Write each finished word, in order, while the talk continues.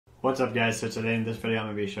What's up guys, so today in this video I'm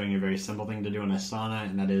going to be showing you a very simple thing to do in Asana,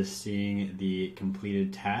 and that is seeing the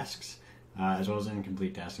completed tasks as well as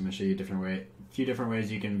incomplete tasks. I'm going to show you a few different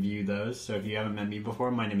ways you can view those. So if you haven't met me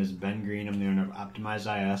before, my name is Ben Green. I'm the owner of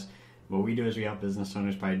optimizeis. What we do is we help business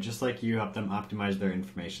owners, by just like you, help them optimize their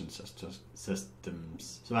information systems. So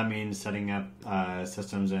that means setting up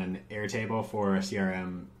systems in Airtable for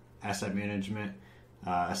CRM asset management,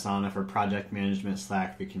 Asana for project management,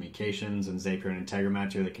 Slack for communications, and Zapier and Integromat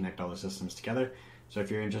to really connect all the systems together. So if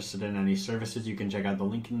you're interested in any services, you can check out the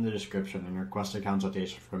link in the description and request a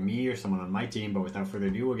consultation from me or someone on my team. But without further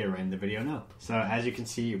ado, we'll get right into the video now. So as you can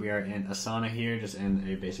see, we are in Asana here, just in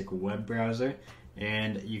a basic web browser.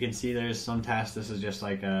 And you can see there's some tasks. This is just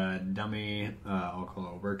like a dummy, I'll call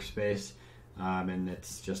it a workspace. And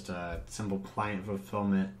it's just a simple client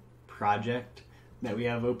fulfillment project that we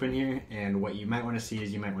have open here. And what you might want to see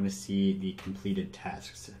is you might want to see the completed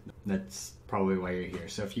tasks. That's probably why you're here.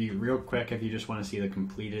 So if you, real quick, if you just want to see the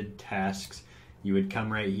completed tasks, you would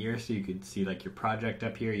come right here. So you could see like your project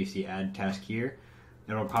up here. You see add task here.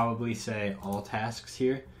 It'll probably say all tasks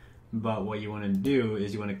here. But what you want to do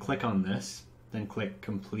is you want to click on this, then click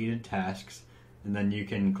completed tasks, and then you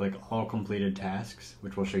can click all completed tasks,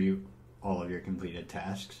 which will show you all of your completed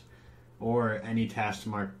tasks, or any tasks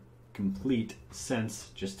marked complete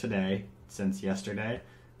since just today, since yesterday,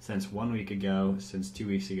 since 1 week ago, since 2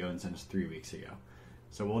 weeks ago, and since 3 weeks ago.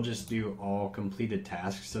 So we'll just do all completed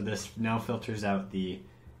tasks. So this now filters out the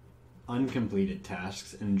uncompleted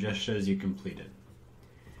tasks and just shows you completed.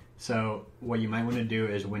 So what you might want to do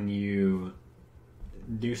is when you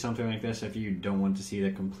do something like this, if you don't want to see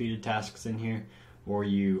the completed tasks in here, or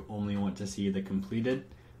you only want to see the completed,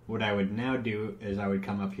 what I would now do is I would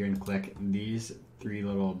come up here and click these three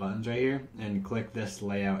little buttons right here and click this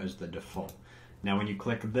layout as the default. Now when you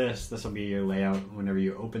click this will be your layout. Whenever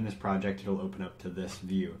you open this project, it'll open up to this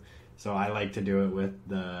view. So I like to do it with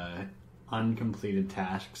the uncompleted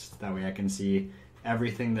tasks. That way I can see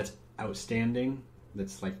everything that's outstanding,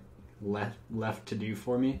 that's like left to do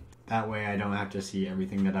for me. That way I don't have to see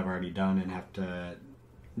everything that I've already done and have to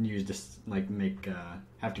use this,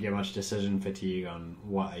 have to get much decision fatigue on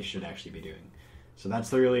what I should actually be doing. So that's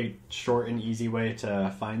the really short and easy way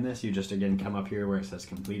to find this. You just again come up here where it says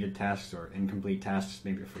completed tasks or incomplete tasks,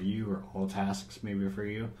 maybe for you, or all tasks maybe for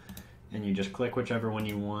you, and you just click whichever one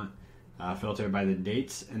you want, filter by the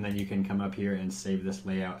dates, and then you can come up here and save this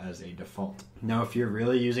layout as a default. Now if you're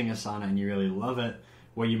really using Asana and you really love it,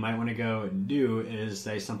 what you might want to go do is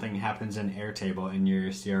say something happens in Airtable in your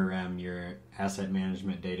CRM, your asset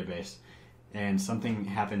management database, and something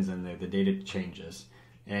happens in there, the data changes,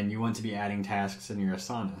 and you want to be adding tasks in your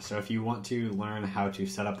Asana. So if you want to learn how to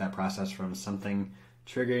set up that process from something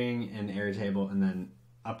triggering in Airtable and then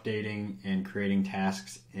updating and creating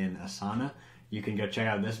tasks in Asana, you can go check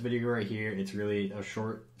out this video right here. It's really a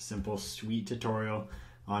short, simple, sweet tutorial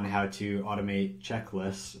on how to automate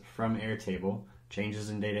checklists from Airtable,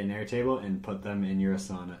 changes in data in Airtable, and put them in your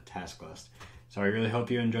Asana task list. So I really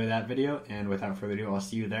hope you enjoy that video, and without further ado, I'll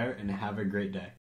see you there, and have a great day.